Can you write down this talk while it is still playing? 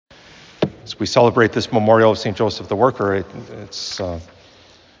As we celebrate this memorial of St. Joseph the Worker,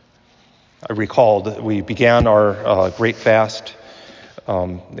 I recalled we began our great fast.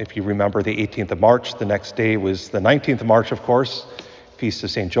 If you remember, the 18th of March. The next day was the 19th of March, of course, Feast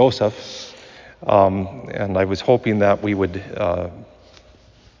of St. Joseph. And I was hoping that we would,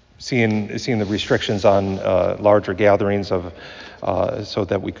 seeing the restrictions on larger gatherings so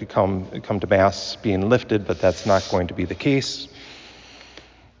that we could come to Mass being lifted, but that's not going to be the case.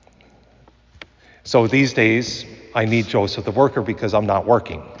 So these days, I need Joseph the Worker because I'm not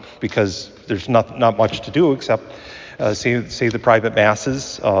working, because there's not much to do except say the private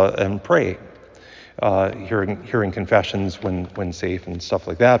Masses and pray, hearing confessions when safe and stuff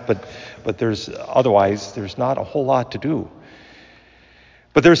like that. But there's not a whole lot to do.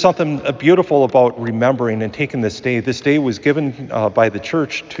 But there's something beautiful about remembering and taking this day. This day was given by the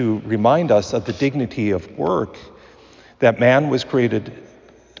Church to remind us of the dignity of work, that man was created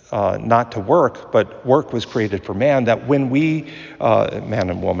not to work, but work was created for man, that when we, man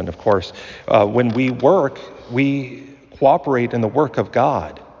and woman, of course, when we work, we cooperate in the work of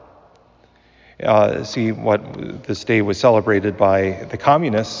God. See, what this day was celebrated by the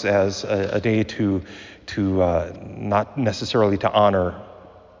communists as a day to not necessarily to honor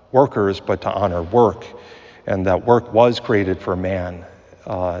workers, but to honor work, and that work was created for man,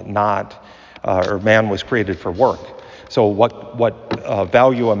 man was created for work. So what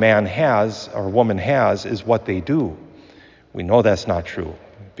value a man has or a woman has is what they do. We know that's not true,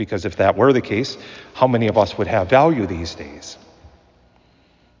 because if that were the case, how many of us would have value these days?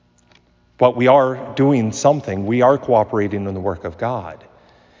 But we are doing something. We are cooperating in the work of God.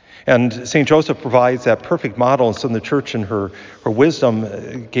 And St. Joseph provides that perfect model, and so the Church in her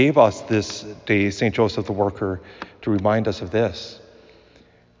wisdom gave us this day, St. Joseph the Worker, to remind us of this.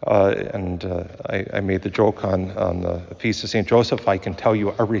 I made the joke on the Feast of St. Joseph. I can tell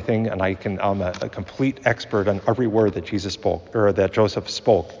you everything, and I'm a complete expert on every word that Jesus spoke, or that Joseph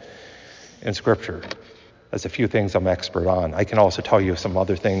spoke in Scripture. There's a few things I'm expert on. I can also tell you some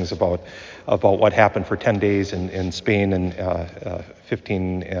other things about what happened for 10 days in Spain in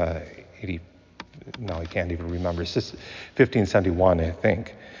 1580. No, I can't even remember. It's just 1571, I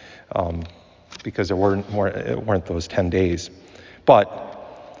think, because there weren't those 10 days. But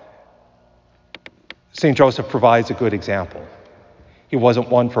St. Joseph provides a good example. He wasn't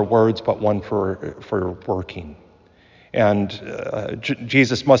one for words, but one for working. And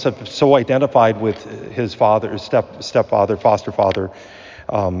Jesus must have so identified with his father, his stepfather, foster father,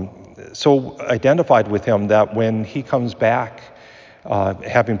 so identified with him that when he comes back,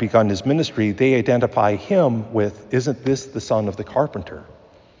 having begun his ministry, they identify him with, "Isn't this the son of the carpenter?"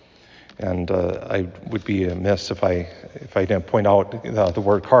 And I would be amiss if I didn't point out the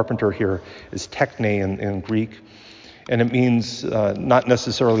word carpenter here is tekne in Greek, and it means not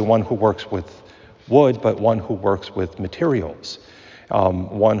necessarily one who works with wood, but one who works with materials,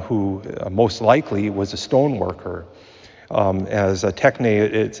 one who most likely was a stone worker. As a tekne,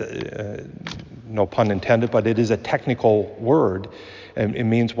 it's no pun intended, but it is a technical word, and it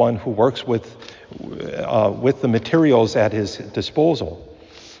means one who works with the materials at his disposal.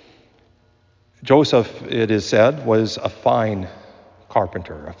 Joseph, it is said, was a fine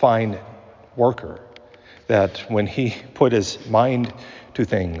carpenter, a fine worker, that when he put his mind to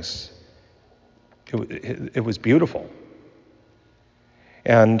things, it was beautiful.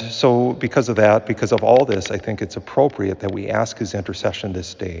 And so because of that, because of all this, I think it's appropriate that we ask his intercession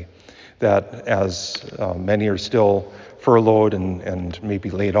this day, that as many are still furloughed and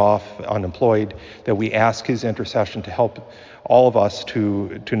maybe laid off, unemployed, that we ask his intercession to help all of us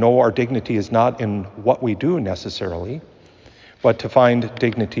to know our dignity is not in what we do necessarily, but to find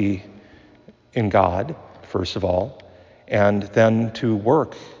dignity in God, first of all, and then to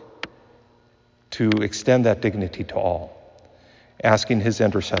work to extend that dignity to all, asking his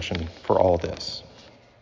intercession for all this.